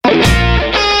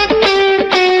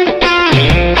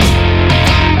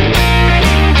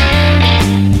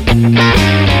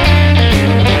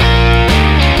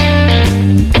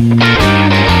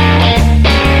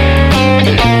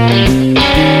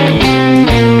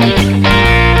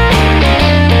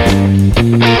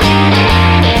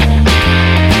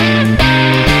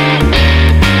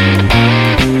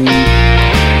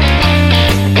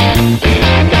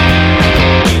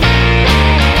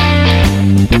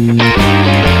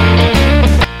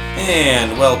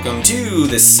and welcome to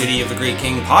the City of the Great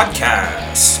King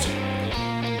podcast.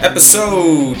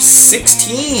 Episode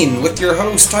 16 with your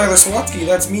host, Tyler Sawatsky.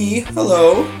 That's me.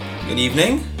 Hello. Good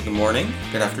evening, good morning,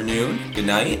 good afternoon, good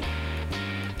night.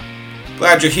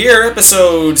 Glad you're here.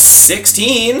 Episode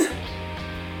 16.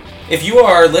 If you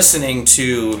are listening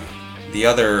to the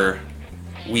other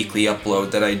weekly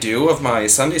upload that I do of my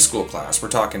Sunday school class, we're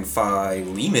talking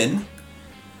Philemon.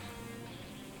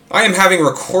 I am having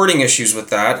recording issues with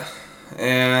that,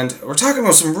 and we're talking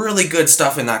about some really good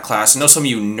stuff in that class. I know some of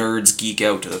you nerds geek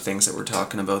out to the things that we're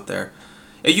talking about there.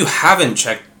 If you haven't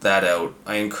checked that out,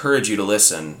 I encourage you to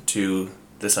listen to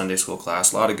the Sunday school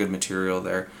class. A lot of good material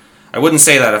there. I wouldn't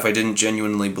say that if I didn't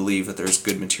genuinely believe that there's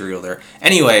good material there.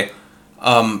 Anyway,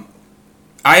 I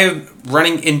am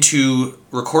running into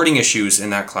recording issues in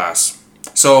that class.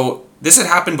 So this had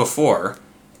happened before,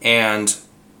 and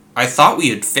I thought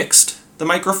we had fixed the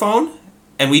microphone,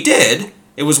 and we did.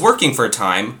 It was working for a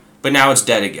time, but now it's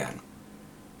dead again.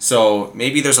 So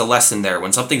maybe there's a lesson there.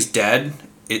 When something's dead,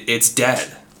 it's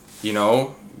dead. You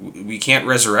know, we can't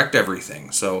resurrect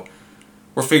everything. So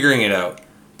we're figuring it out.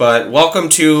 But welcome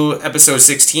to episode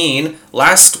 16.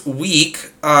 Last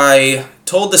week, I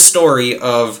told the story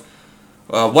of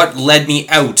what led me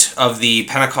out of the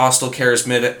Pentecostal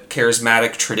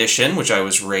charismatic tradition, which I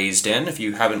was raised in. If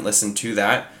you haven't listened to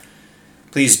that,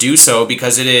 please do so,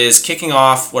 because it is kicking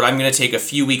off what I'm going to take a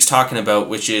few weeks talking about,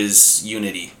 which is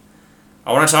unity.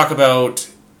 I want to talk about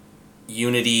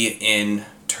unity in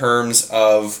terms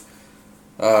of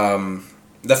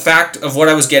the fact of what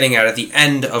I was getting at the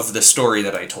end of the story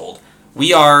that I told.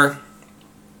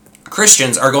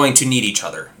 Christians are going to need each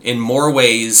other in more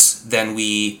ways than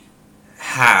we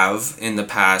have in the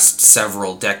past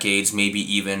several decades, maybe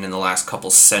even in the last couple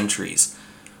centuries.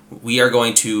 We are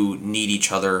going to need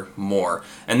each other more.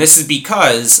 And this is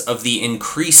because of the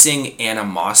increasing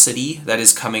animosity that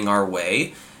is coming our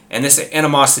way. And this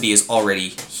animosity is already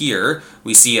here.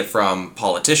 We see it from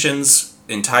politicians,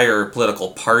 entire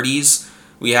political parties.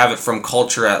 We have it from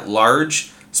culture at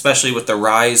large, especially with the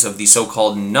rise of the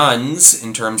so-called nuns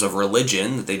in terms of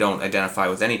religion, that they don't identify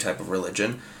with any type of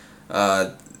religion.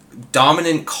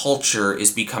 Dominant culture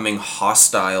is becoming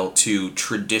hostile to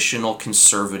traditional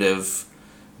conservative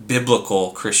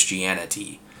biblical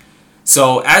Christianity.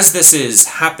 So as this is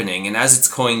happening, and as it's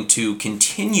going to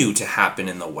continue to happen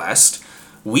in the West,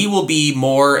 we will be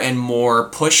more and more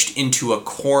pushed into a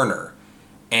corner.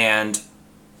 And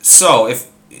so if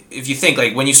you think,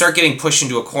 like, when you start getting pushed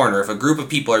into a corner, if a group of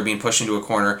people are being pushed into a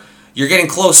corner, you're getting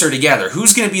closer together.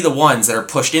 Who's going to be the ones that are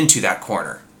pushed into that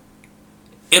corner?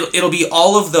 It'll be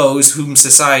all of those whom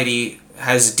society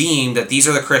has deemed that these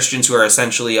are the Christians who are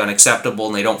essentially unacceptable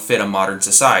and they don't fit a modern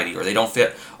society, or they don't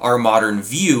fit our modern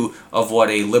view of what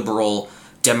a liberal,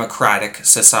 democratic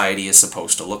society is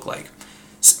supposed to look like.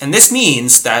 And this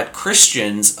means that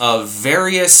Christians of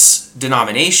various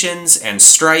denominations and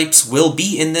stripes will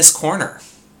be in this corner.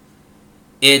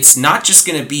 It's not just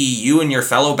going to be you and your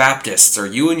fellow Baptists, or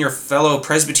you and your fellow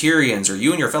Presbyterians, or you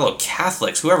and your fellow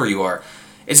Catholics, whoever you are.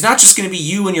 It's not just going to be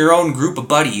you and your own group of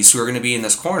buddies who are going to be in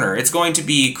this corner. It's going to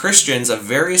be Christians of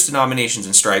various denominations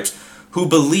and stripes who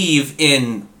believe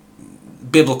in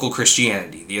biblical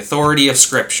Christianity, the authority of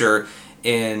Scripture,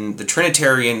 in the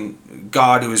Trinitarian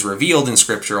God who is revealed in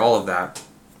Scripture, all of that.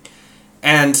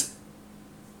 And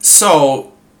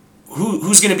so,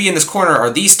 who's going to be in this corner are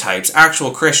these types,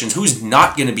 actual Christians. Who's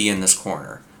not going to be in this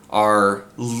corner are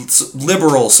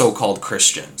liberal so-called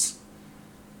Christians.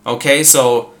 Okay,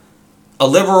 so a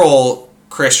liberal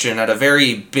Christian at a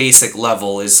very basic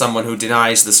level is someone who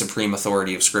denies the supreme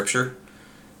authority of Scripture.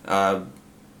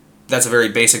 That's a very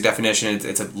basic definition.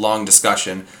 It's a long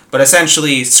discussion. But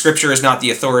essentially, Scripture is not the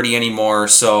authority anymore,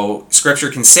 so Scripture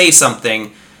can say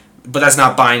something, but that's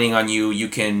not binding on you. You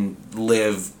can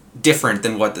live different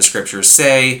than what the Scriptures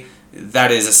say.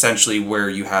 That is essentially where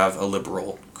you have a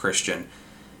liberal Christian.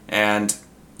 And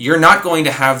you're not going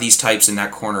to have these types in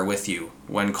that corner with you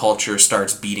when culture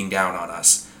starts beating down on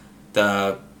us.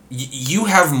 You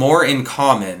have more in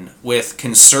common with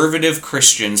conservative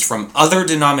Christians from other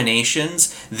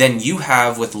denominations than you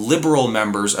have with liberal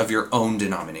members of your own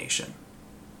denomination.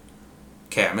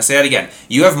 Okay, I'm going to say that again.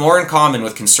 You have more in common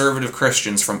with conservative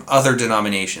Christians from other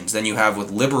denominations than you have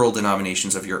with liberal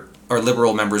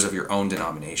liberal members of your own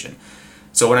denomination.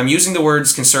 So when I'm using the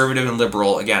words conservative and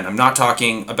liberal, again, I'm not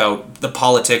talking about the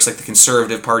politics like the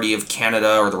Conservative Party of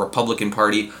Canada or the Republican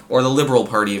Party or the Liberal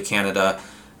Party of Canada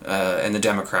and the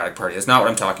Democratic Party. That's not what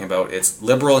I'm talking about. It's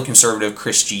liberal and conservative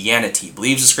Christianity.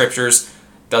 Believes the Scriptures,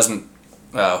 doesn't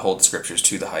hold the Scriptures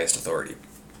to the highest authority.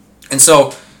 And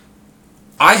so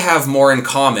I have more in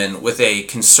common with a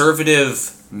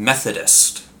conservative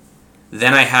Methodist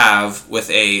than I have with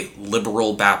a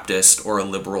liberal Baptist or a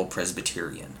liberal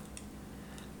Presbyterian.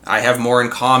 I have more in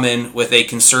common with a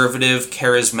conservative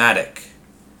charismatic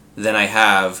than I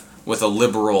have with a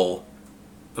liberal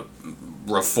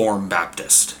Reformed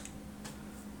Baptist.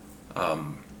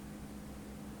 And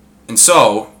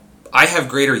so, I have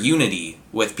greater unity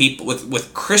with people,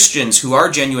 with Christians who are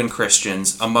genuine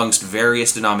Christians amongst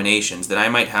various denominations than I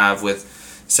might have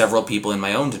with several people in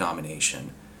my own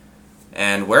denomination.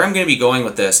 And where I'm going to be going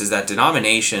with this is that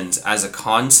denominations as a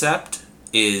concept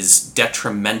is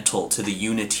detrimental to the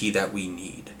unity that we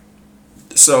need.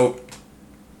 So,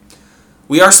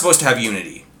 we are supposed to have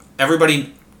unity.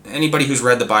 Anybody who's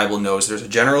read the Bible knows there's a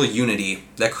general unity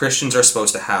that Christians are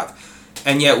supposed to have.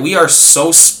 And yet we are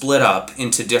so split up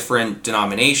into different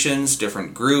denominations,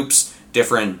 different groups,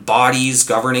 different bodies,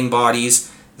 governing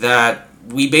bodies, that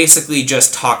we basically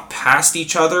just talk past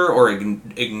each other or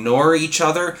ignore each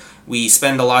other. We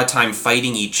spend a lot of time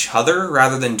fighting each other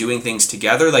rather than doing things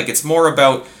together. Like, it's more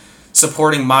about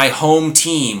supporting my home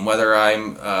team, whether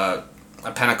I'm a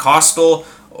Pentecostal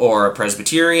or a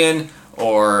Presbyterian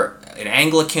or an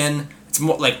Anglican. It's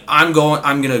more like I'm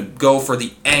going to go for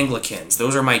the Anglicans.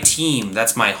 Those are my team.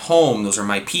 That's my home. Those are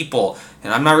my people.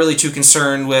 And I'm not really too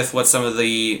concerned with what some of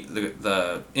the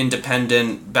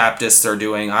independent Baptists are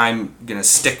doing. I'm going to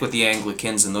stick with the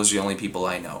Anglicans, and those are the only people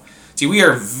I know. See, we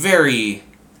are very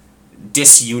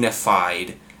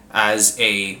disunified as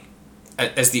the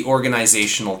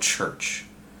organizational church.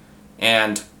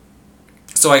 And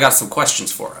so I got some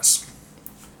questions for us.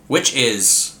 Which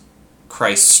is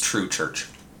Christ's true church?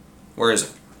 Where is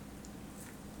it?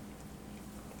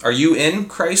 Are you in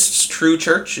Christ's true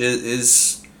church?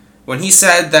 Is when he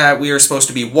said that we are supposed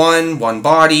to be one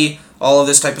body, all of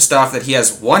this type of stuff, that he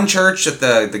has one church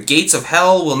that the gates of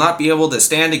hell will not be able to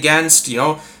stand against,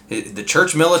 the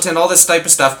church militant, all this type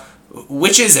of stuff.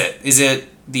 Which is it? Is it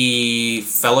the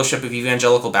Fellowship of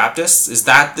Evangelical Baptists? Is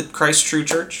that the Christ's true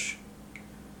church?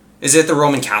 Is it the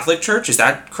Roman Catholic Church? Is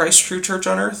that Christ's true church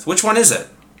on earth? Which one is it?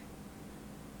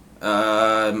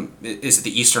 Is it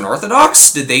the Eastern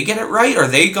Orthodox? Did they get it right? Are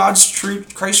they Christ's true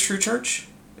church?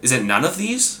 Is it none of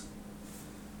these?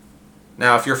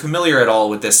 Now, if you're familiar at all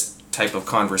with this type of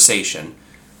conversation,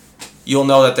 you'll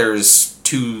know that there's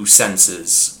two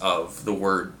senses of the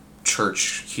word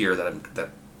church here that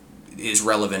is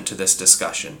relevant to this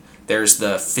discussion. There's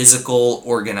the physical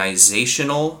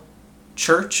organizational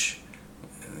church.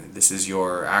 This is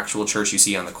your actual church you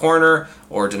see on the corner,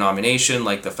 or denomination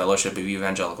like the Fellowship of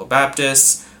Evangelical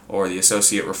Baptists, or the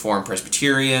Associate Reformed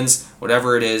Presbyterians,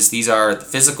 whatever it is. These are the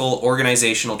physical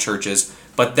organizational churches.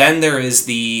 But then there is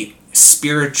the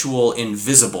spiritual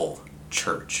invisible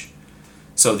church.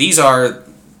 So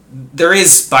there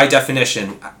is, by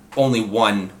definition, only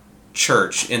one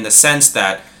church, in the sense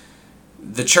that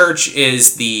the church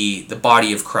is the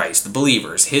body of Christ, the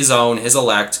believers, his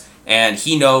elect, and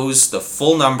he knows the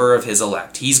full number of his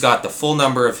elect. He's got the full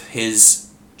number of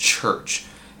his church.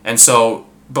 And so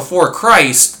before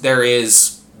Christ, there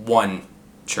is one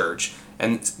church.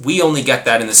 And we only get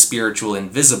that in the spiritual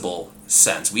invisible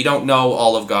sense. We don't know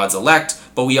all of God's elect,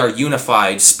 but we are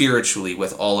unified spiritually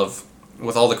with all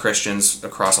the Christians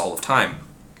across all of time.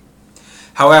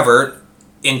 However,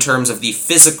 in terms of the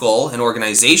physical and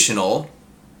organizational,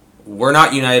 we're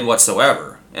not united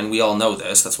whatsoever. And we all know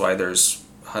this. That's why there's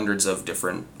hundreds of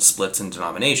different splits and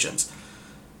denominations.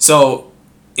 So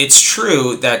it's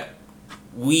true that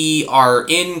we are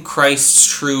in Christ's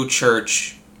true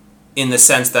church in the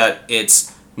sense that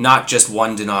it's not just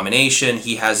one denomination.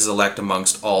 He has his elect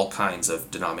amongst all kinds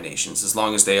of denominations, as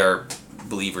long as they are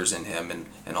believers in him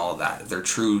and all of that. They're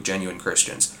true, genuine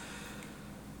Christians.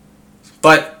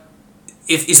 But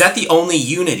is that the only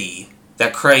unity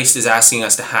that Christ is asking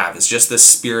us to have? Is just the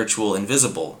spiritual,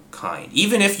 invisible kind?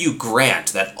 Even if you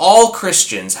grant that all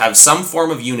Christians have some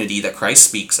form of unity that Christ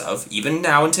speaks of, even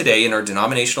now and today in our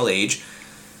denominational age,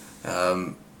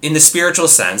 in the spiritual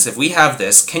sense, if we have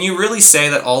this, can you really say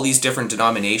that all these different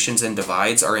denominations and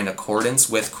divides are in accordance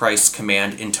with Christ's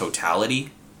command in totality?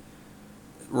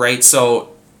 Right?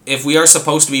 So if we are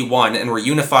supposed to be one and we're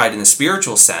unified in the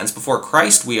spiritual sense, before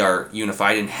Christ we are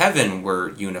unified, in heaven we're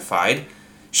unified,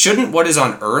 shouldn't what is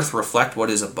on earth reflect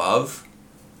what is above?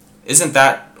 Isn't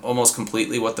that almost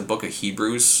completely what the book of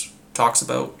Hebrews talks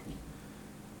about?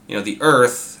 The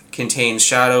earth contains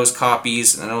shadows,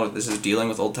 copies. I know this is dealing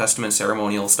with Old Testament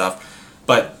ceremonial stuff,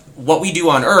 but what we do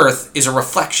on earth is a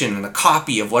reflection and a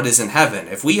copy of what is in heaven.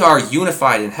 If we are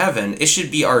unified in heaven, it should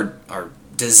be our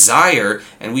desire,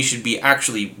 and we should be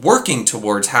actually working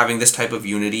towards having this type of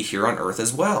unity here on earth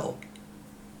as well.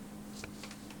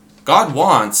 God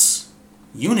wants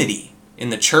unity in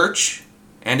the church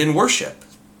and in worship.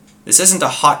 This isn't a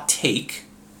hot take,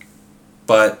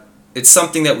 but it's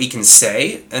something that we can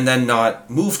say and then not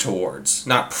move towards,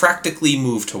 not practically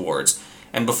move towards.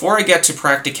 And before I get to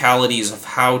practicalities of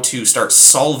how to start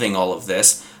solving all of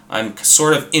this, I'm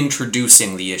sort of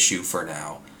introducing the issue for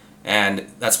now. And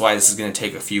that's why this is going to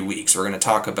take a few weeks. We're going to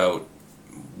talk about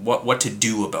what to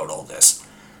do about all this.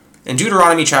 In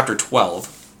Deuteronomy chapter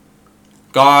 12,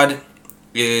 God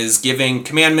is giving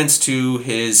commandments to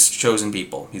his chosen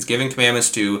people. He's giving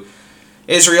commandments to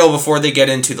Israel before they get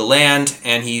into the land,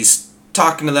 and he's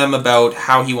talking to them about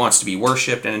how he wants to be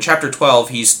worshipped. And in chapter 12,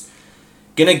 he's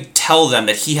going to tell them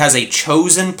that he has a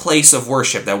chosen place of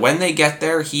worship, that when they get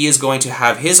there, he is going to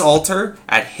have his altar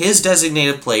at his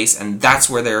designated place, and that's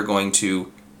where they're going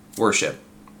to worship.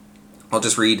 I'll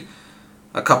just read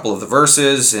a couple of the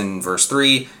verses. In verse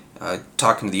 3,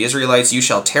 talking to the Israelites, "You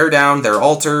shall tear down their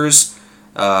altars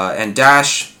and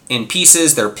dash in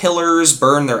pieces their pillars,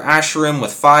 burn their asherim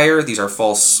with fire." These are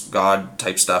false god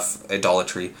type stuff,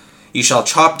 idolatry. "You shall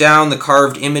chop down the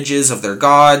carved images of their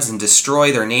gods and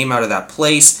destroy their name out of that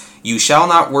place. You shall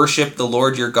not worship the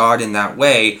Lord your God in that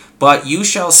way, but you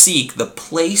shall seek the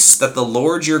place that the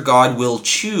Lord your God will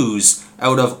choose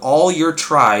out of all your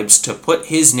tribes to put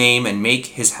his name and make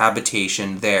his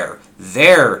habitation there.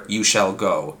 There you shall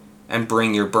go and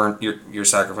bring your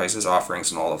sacrifices,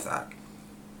 offerings, and all of that,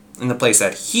 in the place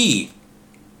that he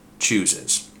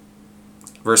chooses."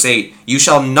 Verse 8, "You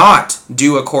shall not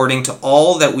do according to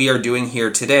all that we are doing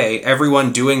here today,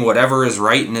 everyone doing whatever is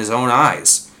right in his own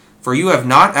eyes. For you have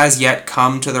not as yet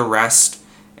come to the rest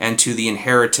and to the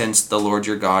inheritance the Lord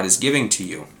your God is giving to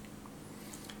you."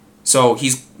 So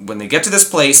when they get to this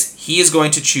place, he is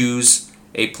going to choose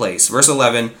a place. Verse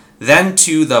 11, "Then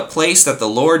to the place that the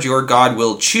Lord your God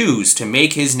will choose to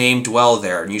make his name dwell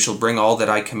there, and you shall bring all that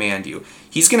I command you."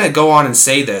 He's going to go on and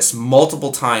say this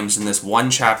multiple times in this one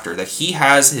chapter, that he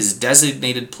has his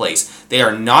designated place. They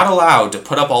are not allowed to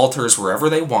put up altars wherever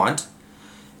they want,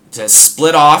 to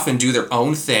split off and do their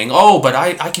own thing. "Oh, but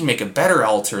I can make a better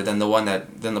altar than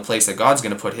the place that God's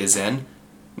going to put his in."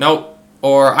 Nope.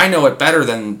 Or "I know it better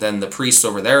than the priests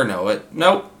over there know it."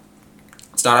 Nope.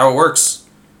 It's not how it works.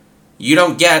 You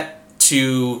don't get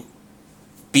to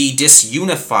be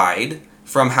disunified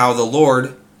from how the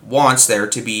Lord wants there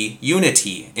to be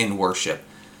unity in worship.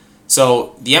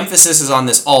 So the emphasis is on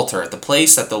this altar, at the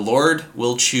place that the Lord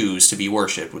will choose to be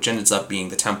worshipped, which ends up being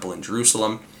the temple in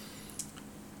Jerusalem.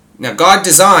 Now, God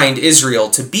designed Israel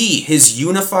to be his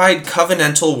unified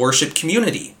covenantal worship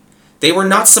community. They were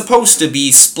not supposed to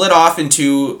be split off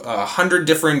into 100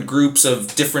 different groups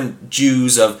of different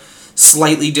Jews of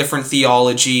slightly different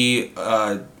theology,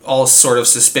 all sort of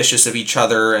suspicious of each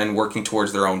other and working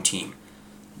towards their own team.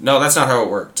 No, that's not how it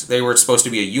worked. They were supposed to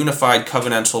be a unified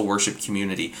covenantal worship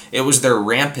community. It was their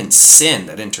rampant sin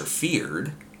that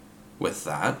interfered with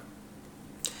that.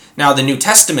 Now, the New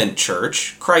Testament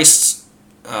church, Christ's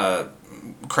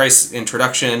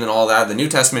introduction and all that, the New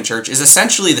Testament church is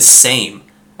essentially the same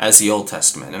as the Old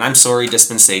Testament. And I'm sorry,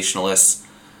 dispensationalists,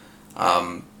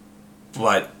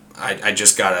 but I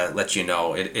just gotta let you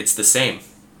know, it's the same.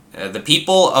 The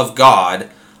people of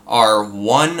God are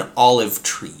one olive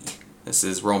tree. This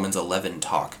is Romans 11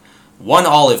 talk. One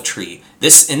olive tree.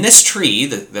 In this tree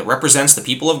that represents the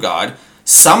people of God,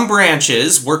 some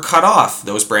branches were cut off.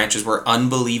 Those branches were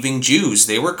unbelieving Jews.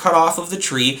 They were cut off of the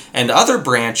tree, and other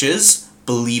branches,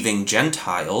 believing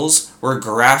Gentiles, were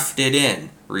grafted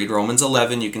in. Read Romans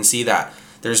 11, you can see that.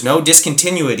 There's no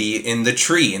discontinuity in the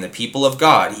tree, in the people of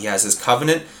God. He has his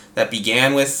covenant that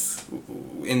began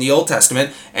in the Old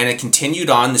Testament, and it continued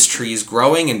on. This tree is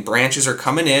growing, and branches are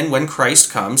coming in when Christ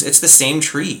comes. It's the same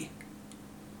tree.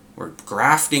 We're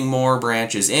grafting more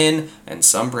branches in, and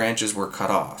some branches were cut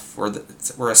off.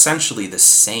 We're essentially the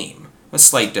same, with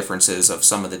slight differences of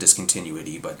some of the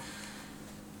discontinuity. But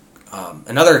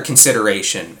another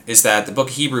consideration is that the book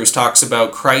of Hebrews talks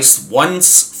about Christ's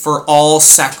once-for-all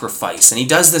sacrifice, and he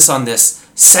does this on this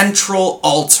central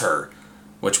altar,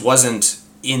 which wasn't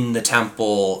in the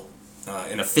temple,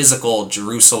 in a physical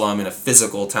Jerusalem, in a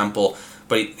physical temple,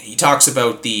 but he talks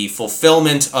about the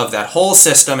fulfillment of that whole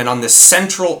system, and on this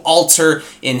central altar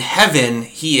in heaven,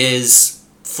 he is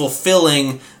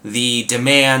fulfilling the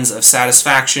demands of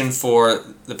satisfaction for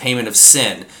the payment of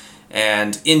sin.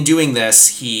 And in doing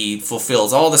this, he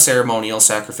fulfills all the ceremonial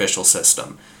sacrificial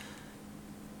system.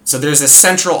 So there's a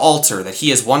central altar that he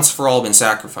has once for all been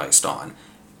sacrificed on.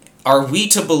 Are we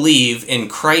to believe in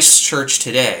Christ's church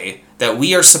today that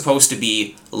we are supposed to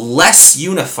be less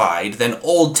unified than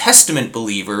Old Testament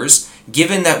believers,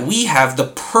 given that we have the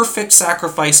perfect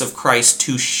sacrifice of Christ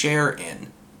to share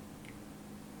in?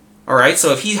 Alright,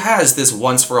 so if he has this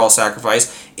once-for-all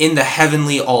sacrifice in the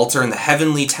heavenly altar, in the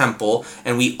heavenly temple,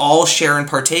 and we all share and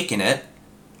partake in it,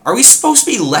 are we supposed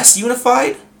to be less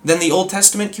unified than the Old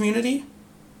Testament community?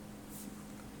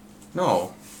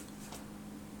 No.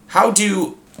 How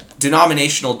do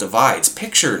denominational divides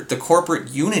picture the corporate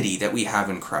unity that we have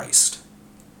in Christ?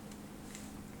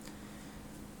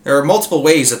 There are multiple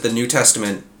ways that the New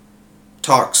Testament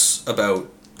talks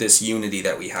about this unity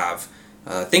that we have.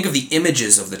 Think of the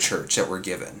images of the church that we're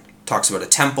given. It talks about a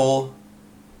temple,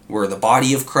 we're the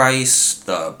body of Christ,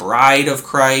 the bride of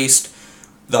Christ,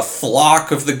 the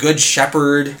flock of the good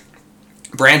shepherd,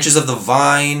 branches of the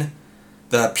vine,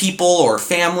 the people or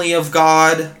family of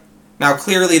God. Now,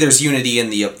 clearly there's unity in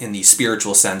the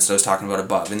spiritual sense that I was talking about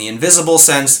above. In the invisible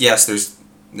sense, yes,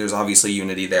 there's obviously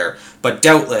unity there, but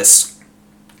doubtless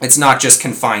it's not just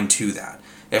confined to that.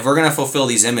 If we're going to fulfill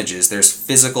these images, there's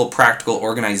physical, practical,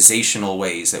 organizational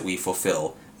ways that we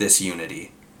fulfill this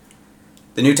unity.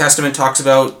 The New Testament talks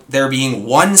about there being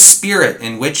one Spirit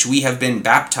in which we have been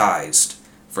baptized.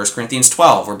 1 Corinthians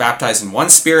 12, we're baptized in one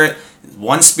Spirit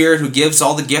who gives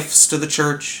all the gifts to the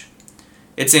church.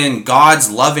 It's in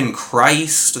God's love in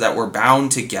Christ that we're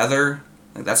bound together.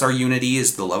 That's our unity,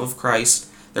 is the love of Christ.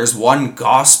 There's one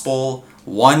gospel,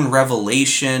 one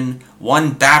revelation,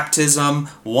 one baptism,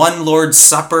 one Lord's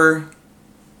Supper.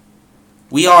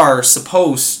 We are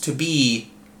supposed to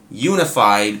be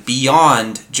unified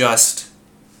beyond just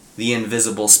the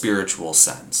invisible spiritual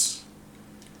sense.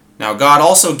 Now, God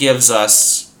also gives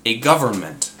us a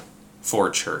government for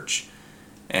church.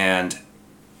 And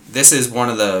this is one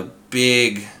of the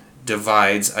big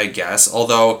divides, I guess,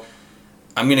 although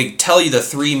I'm going to tell you the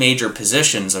three major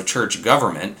positions of church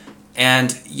government,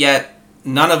 and yet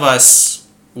none of us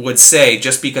would say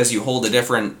just because you hold a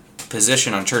different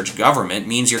position on church government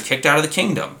means you're kicked out of the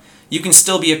kingdom. You can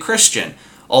still be a Christian,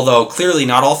 although clearly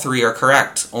not all three are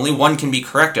correct. Only one can be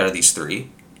correct out of these three.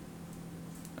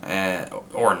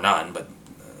 Or none, but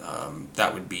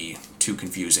that would be too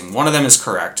confusing. One of them is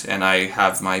correct, and I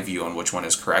have my view on which one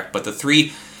is correct, but the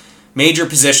three major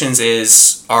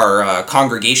positions are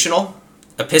congregational,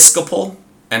 Episcopal,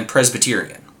 and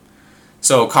Presbyterian.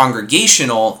 So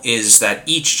congregational is that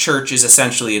each church is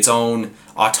essentially its own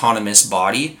autonomous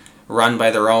body, run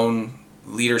by their own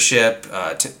leadership,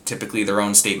 typically their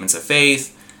own statements of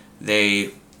faith.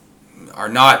 They are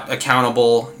not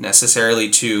accountable necessarily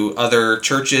to other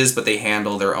churches, but they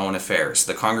handle their own affairs.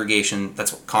 The congregation,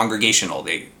 that's congregational.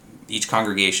 Each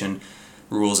congregation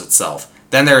rules itself.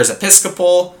 Then there is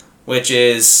Episcopal, which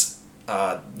is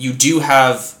you do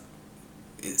have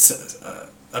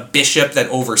a bishop that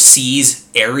oversees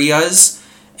areas,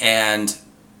 and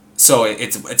so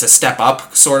it's a step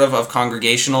up sort of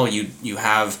congregational. You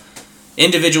have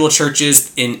individual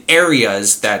churches in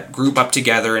areas that group up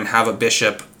together and have a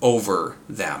bishop over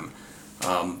them,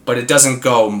 but it doesn't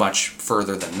go much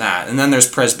further than that. And then there's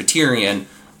Presbyterian,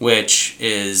 which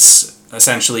is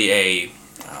essentially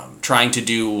trying to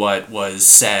do what was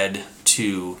said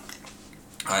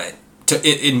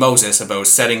in Moses about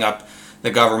setting up the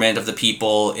government of the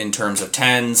people in terms of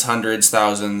tens, hundreds,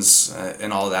 thousands,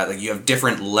 and all of that. Like, you have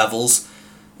different levels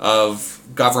of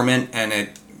government, and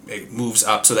it moves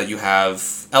up so that you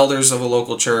have elders of a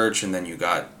local church, and then you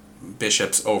got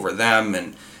bishops over them,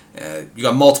 and you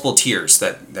got multiple tiers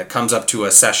that comes up to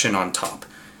a session on top.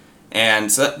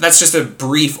 And so that's just a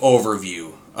brief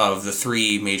overview of the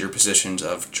three major positions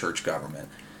of church government.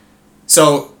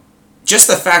 So just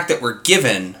the fact that we're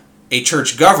given a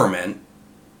church government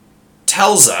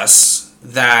tells us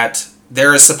that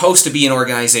there is supposed to be an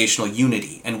organizational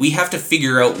unity, and we have to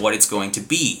figure out what it's going to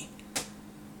be.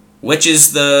 Which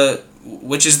is the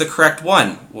correct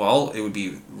one? Well, it would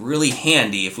be really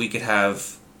handy if we could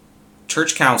have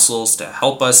church councils to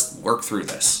help us work through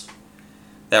this,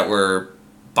 that we're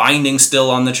binding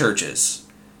still on the churches.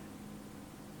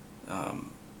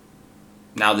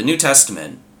 Now, the New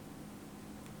Testament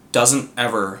doesn't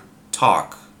ever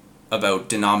talk about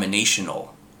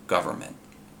denominational government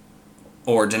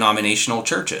or denominational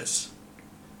churches.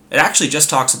 It actually just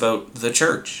talks about the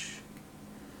church.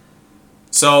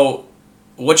 So,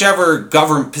 whichever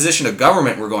position of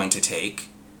government we're going to take,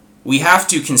 we have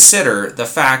to consider the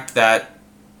fact that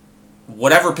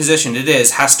whatever position it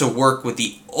is has to work with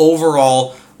the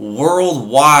overall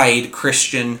worldwide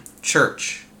Christian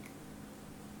church.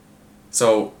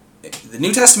 So, the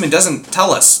New Testament doesn't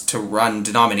tell us to run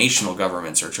denominational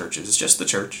governments or churches. It's just the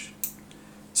church.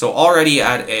 So already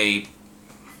at a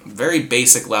very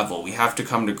basic level, we have to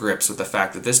come to grips with the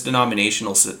fact that this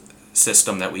denominational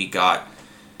system that we got,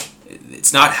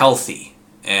 it's not healthy,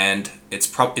 and it's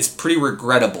pretty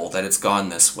regrettable that it's gone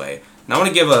this way. And I want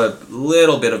to give a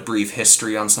little bit of brief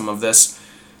history on some of this.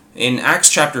 In Acts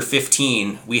chapter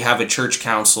 15, we have a church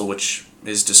council which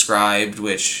is described,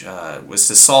 which was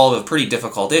to solve a pretty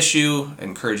difficult issue. I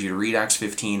encourage you to read Acts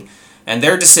 15. And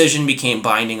their decision became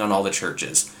binding on all the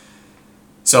churches.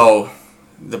 So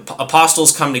the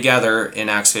apostles come together in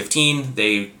Acts 15.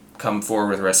 They come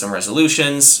forward with some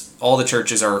resolutions. All the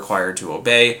churches are required to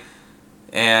obey.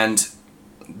 And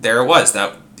there it was,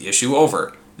 the issue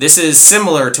over. This is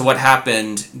similar to what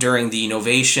happened during the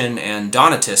Novatian and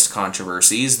Donatist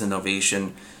controversies. The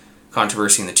Novatian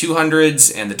controversy in the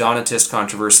 200s and the Donatist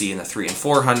controversy in the 300s and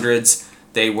 400s.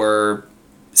 They were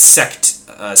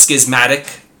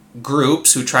schismatic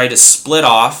groups who tried to split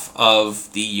off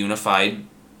of the unified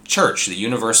church, the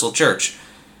universal church.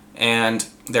 And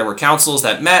there were councils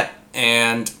that met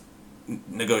and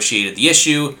negotiated the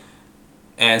issue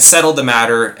and settled the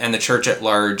matter, and the church at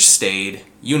large stayed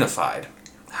unified.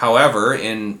 However,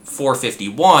 in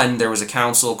 451, there was a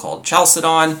council called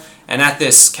Chalcedon, and at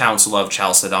this council of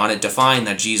Chalcedon, it defined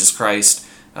that Jesus Christ,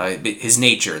 his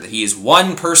nature, that he is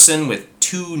one person with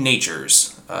two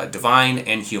natures, divine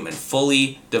and human,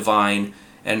 fully divine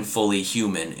and fully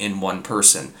human in one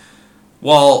person.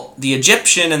 While the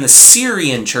Egyptian and the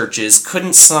Syrian churches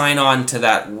couldn't sign on to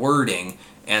that wording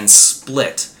and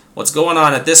split, what's going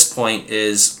on at this point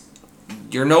is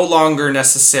you're no longer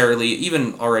necessarily,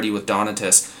 even already with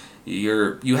Donatists,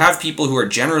 you have people who are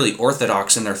generally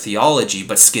orthodox in their theology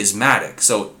but schismatic.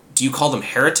 So do you call them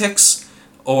heretics,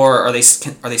 or are they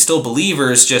still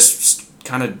believers just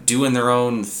kind of doing their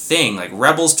own thing, like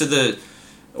rebels to the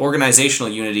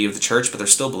organizational unity of the church, but they're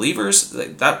still believers?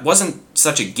 That wasn't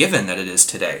such a given that it is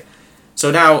today.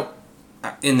 So now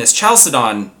in this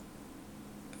Chalcedon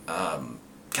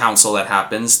council that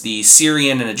happens, the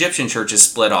Syrian and Egyptian churches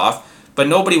split off, but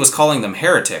nobody was calling them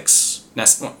heretics.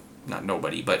 Well, not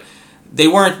nobody, but they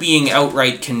weren't being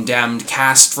outright condemned,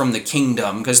 cast from the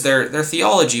kingdom, because their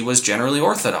theology was generally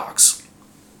orthodox.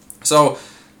 So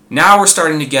now we're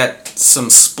starting to get some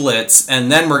splits, and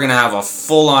then we're going to have a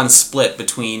full-on split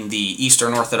between the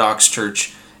Eastern Orthodox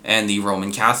Church and the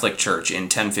Roman Catholic Church in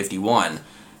 1051.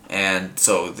 And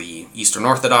so the Eastern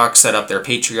Orthodox set up their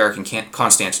patriarch in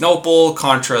Constantinople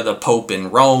contra the Pope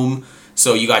in Rome.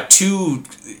 So you got two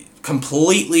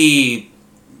completely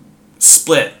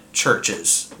split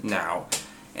churches now.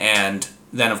 And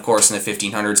then, of course, in the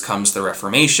 1500s comes the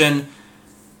Reformation.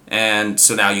 And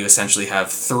so now you essentially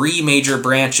have three major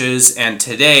branches, and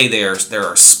today there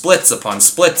are splits upon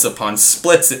splits upon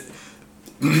splits.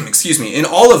 Excuse me. In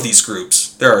all of these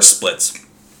groups, there are splits.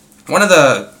 One of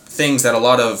the things that a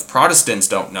lot of Protestants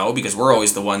don't know, because we're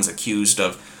always the ones accused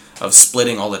of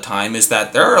splitting all the time, is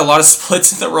that there are a lot of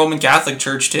splits in the Roman Catholic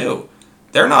Church too.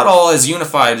 They're not all as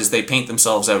unified as they paint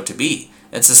themselves out to be.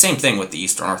 It's the same thing with the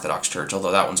Eastern Orthodox Church,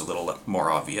 although that one's a little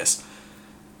more obvious.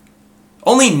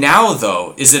 Only now,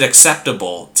 though, is it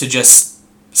acceptable to just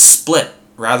split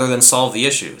rather than solve the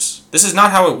issues. This is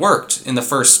not how it worked in the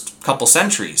first couple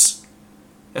centuries.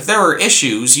 If there were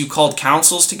issues, you called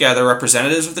councils together,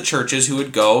 representatives of the churches who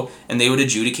would go, and they would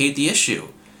adjudicate the issue.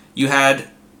 You had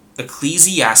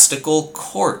ecclesiastical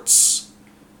courts.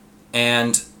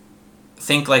 And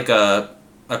think like a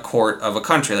court of a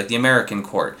country, like the American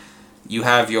court. You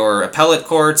have your appellate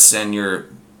courts and your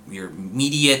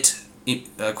mediate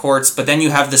courts, but then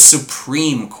you have the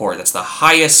Supreme Court. That's the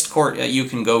highest court that you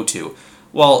can go to.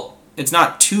 Well, it's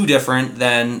not too different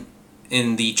than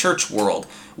in the church world.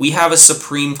 We have a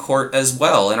Supreme Court as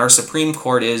well, and our Supreme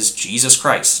Court is Jesus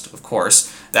Christ, of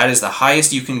course. That is the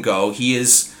highest you can go. He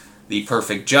is the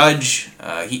perfect judge.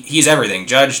 He's everything.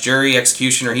 Judge, jury,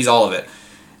 executioner, he's all of it.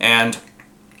 And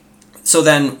so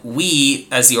then we,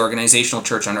 as the organizational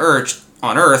church on earth,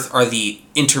 are the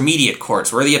intermediate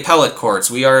courts. We're the appellate courts.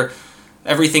 We are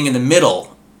everything in the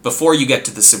middle before you get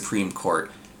to the Supreme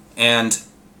Court. And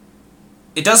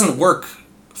it doesn't work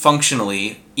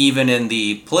functionally, even in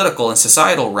the political and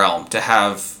societal realm, to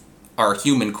have our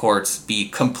human courts be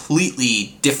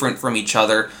completely different from each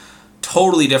other,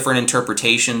 totally different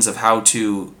interpretations of how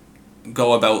to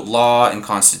go about law and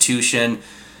constitution,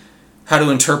 how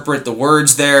to interpret the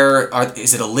words there.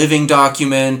 Is it a living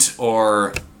document,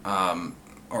 or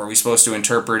are we supposed to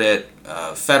interpret it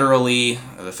federally?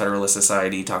 The Federalist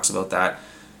Society talks about that.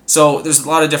 So there's a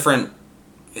lot of different...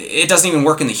 It doesn't even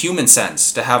work in the human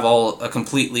sense to have a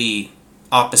completely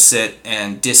opposite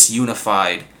and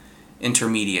disunified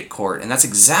intermediate court. And that's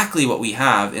exactly what we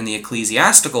have in the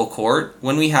ecclesiastical court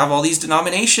when we have all these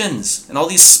denominations and all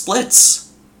these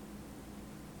splits.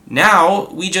 Now,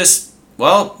 we just,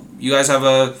 well, you guys have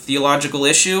a theological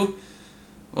issue?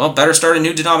 Well, better start a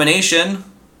new denomination.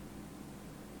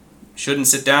 shouldn't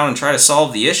sit down and try to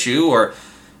solve the issue, or,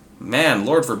 man,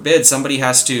 Lord forbid, somebody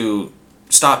has to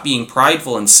stop being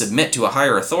prideful and submit to a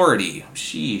higher authority.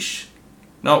 Sheesh.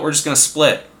 No, we're just going to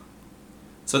split.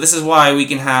 So this is why we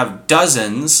can have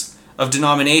dozens of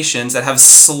denominations that have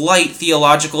slight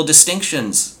theological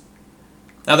distinctions.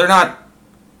 Now, they're not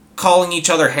calling each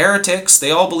other heretics.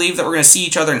 They all believe that we're going to see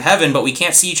each other in heaven, but we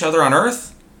can't see each other on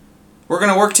earth. We're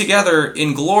going to work together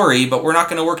in glory, but we're not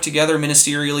going to work together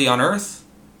ministerially on earth.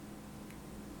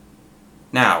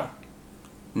 Now,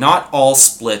 not all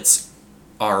splits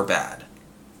are bad.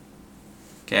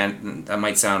 Okay, and that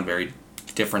might sound very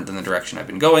different than the direction I've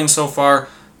been going so far,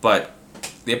 but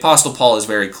the Apostle Paul is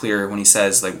very clear when he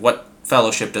says, like, what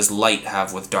fellowship does light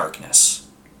have with darkness?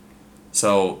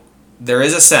 So there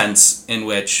is a sense in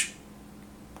which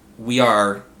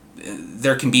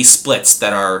there can be splits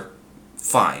that are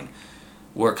fine.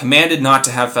 We're commanded not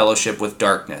to have fellowship with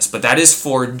darkness, but that is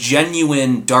for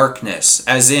genuine darkness,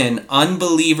 as in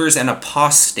unbelievers and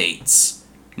apostates.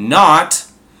 Not,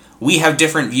 we have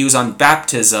different views on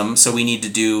baptism, so we need to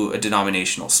do a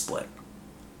denominational split.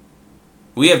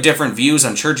 We have different views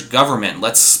on church government,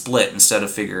 let's split instead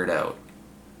of figure it out.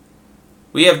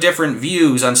 We have different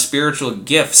views on spiritual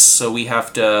gifts, so we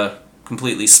have to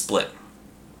completely split.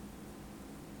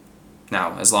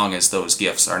 Now, as long as those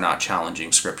gifts are not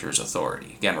challenging Scripture's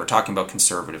authority. Again, we're talking about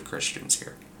conservative Christians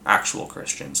here. Actual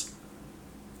Christians.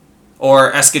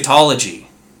 Or eschatology.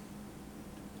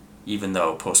 Even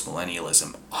though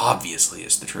postmillennialism obviously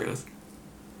is the truth.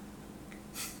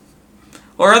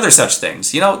 Or other such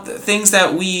things. Things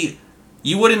that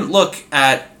you wouldn't look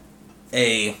at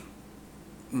a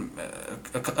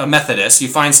Methodist. You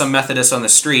find some Methodist on the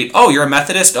street. Oh, you're a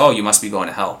Methodist? Oh, you must be going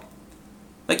to hell.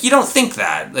 Like, you don't think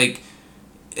that. Like,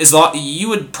 you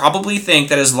would probably think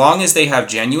that as long as they have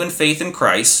genuine faith in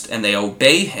Christ and they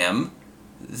obey Him,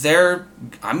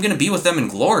 I'm going to be with them in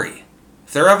glory.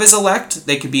 If they're of His elect,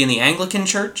 they could be in the Anglican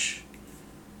Church.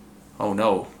 Oh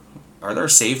no. Are there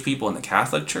saved people in the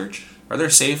Catholic Church? Are there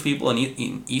saved people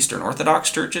in Eastern Orthodox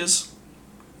churches?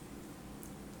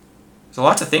 There's a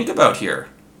lot to think about here.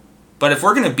 But if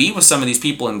we're going to be with some of these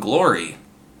people in glory,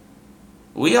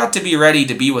 we ought to be ready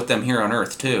to be with them here on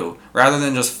earth too, rather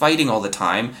than just fighting all the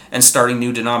time and starting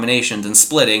new denominations and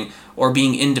splitting, or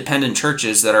being independent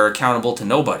churches that are accountable to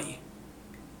nobody.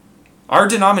 Are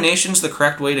denominations the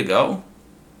correct way to go?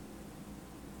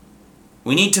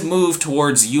 We need to move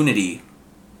towards unity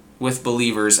with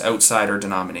believers outside our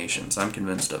denominations. I'm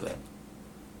convinced of it.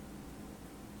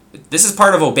 This is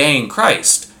part of obeying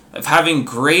Christ, of having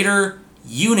greater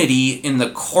unity in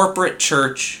the corporate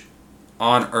church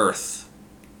on earth.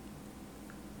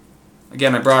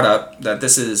 Again, I brought up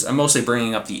that I'm mostly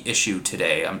bringing up the issue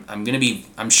today.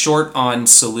 I'm short on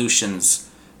solutions.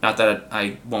 Not that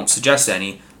I won't suggest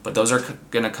any, but those are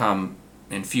going to come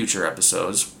in future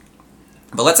episodes.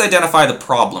 But let's identify the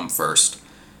problem first.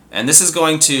 And this is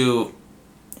going to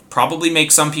probably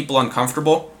make some people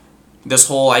uncomfortable, this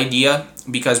whole idea,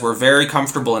 because we're very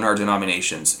comfortable in our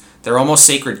denominations. They're almost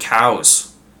sacred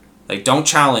cows. Like, don't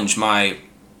challenge my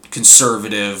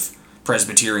conservative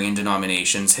Presbyterian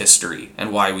denomination's history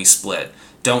and why we split.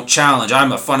 Don't challenge.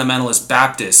 I'm a fundamentalist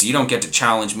Baptist. You don't get to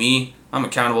challenge me. I'm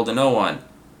accountable to no one.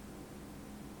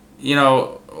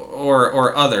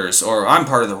 Or others. Or I'm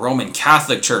part of the Roman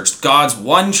Catholic Church, God's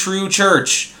one true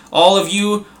church. All of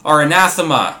you are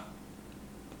anathema.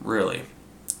 Really.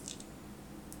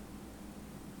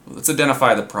 Let's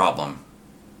identify the problem.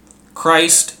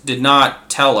 Christ did not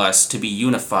tell us to be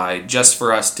unified just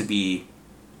for us to be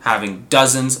having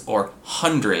dozens or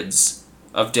hundreds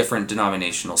of different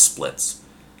denominational splits.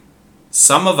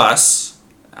 Some of us,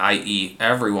 i.e.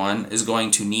 everyone, is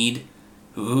going to need,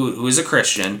 who is a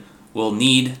Christian, will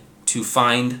need to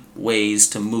find ways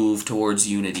to move towards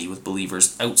unity with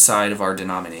believers outside of our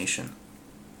denomination.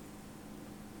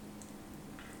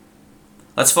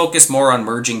 Let's focus more on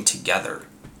merging together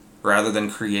rather than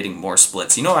creating more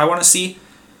splits. I want to see,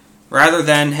 rather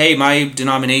than, hey, my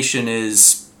denomination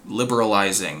is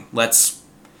liberalizing, let's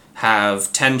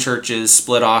have 10 churches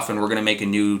split off and we're going to make a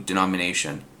new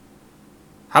denomination.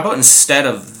 How about instead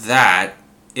of that,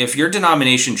 if your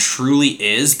denomination truly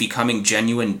is becoming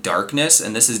genuine darkness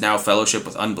and this is now fellowship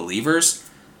with unbelievers,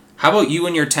 how about you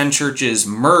and your 10 churches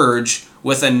merge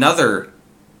with another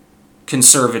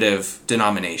conservative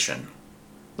denomination?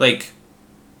 Like,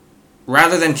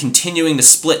 rather than continuing to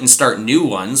split and start new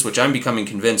ones, which I'm becoming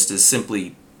convinced is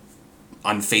simply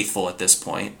unfaithful at this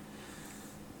point,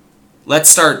 let's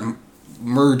start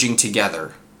merging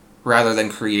together rather than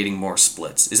creating more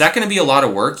splits. Is that going to be a lot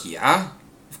of work? Yeah,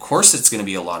 of course it's going to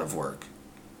be a lot of work.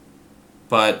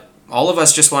 But all of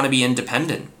us just want to be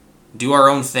independent. do our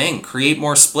own thing, create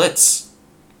more splits.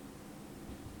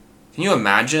 Can you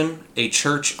imagine a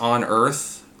church on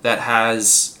earth that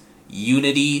has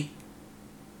unity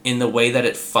in the way that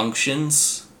it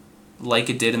functions like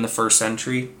it did in the first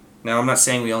century? Now, I'm not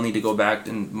saying we all need to go back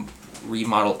and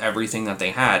remodel everything that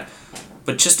they had,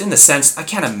 but just in the sense, I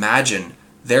can't imagine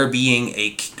there being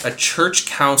a church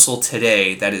council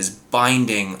today that is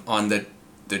binding on the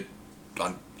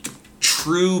on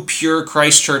true, pure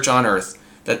Christ church on earth,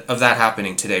 that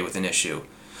happening today with an issue.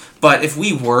 But if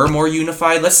we were more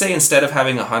unified, let's say instead of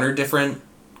having 100 different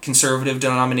conservative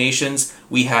denominations,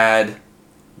 we had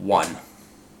one.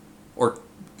 Or,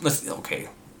 let's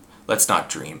not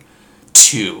dream.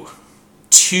 Two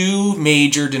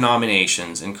major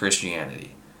denominations in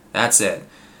Christianity. That's it.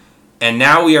 And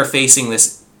now we are facing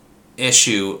this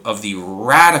issue of the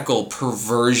radical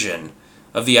perversion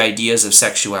of the ideas of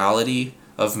sexuality,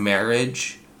 of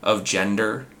marriage, of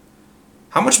gender.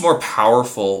 How much more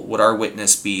powerful would our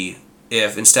witness be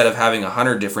if, instead of having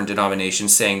 100 different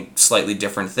denominations saying slightly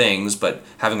different things, but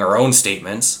having our own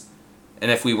statements, and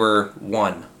if we were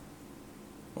one,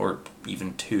 or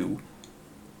even two?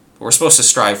 We're supposed to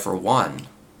strive for one.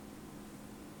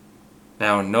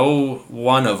 Now, no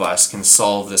one of us can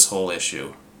solve this whole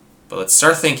issue, but let's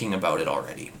start thinking about it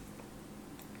already.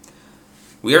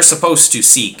 We are supposed to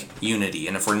seek unity,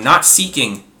 and if we're not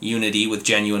seeking unity with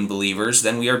genuine believers,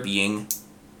 then we are being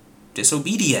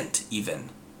disobedient even.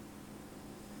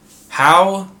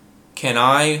 How can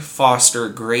I foster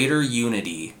greater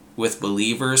unity with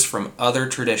believers from other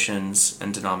traditions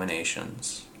and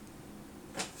denominations?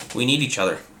 We need each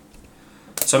other.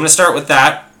 So I'm going to start with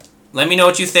that. Let me know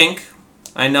what you think.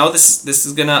 I know this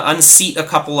is going to unseat a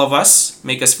couple of us,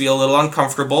 make us feel a little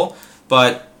uncomfortable,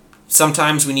 but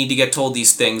sometimes we need to get told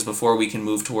these things before we can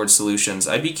move towards solutions.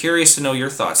 I'd be curious to know your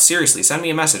thoughts. Seriously, send me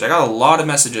a message. I got a lot of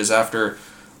messages after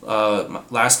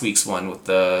last week's one with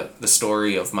the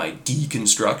story of my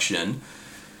deconstruction.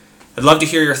 I'd love to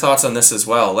hear your thoughts on this as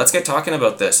well. Let's get talking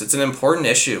about this. It's an important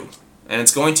issue, and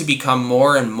it's going to become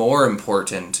more and more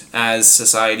important as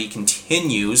society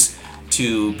continues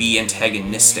to be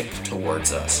antagonistic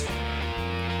towards us.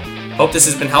 Hope this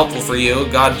has been helpful for you.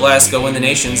 God bless. Go win the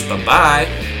nations. Bye-bye.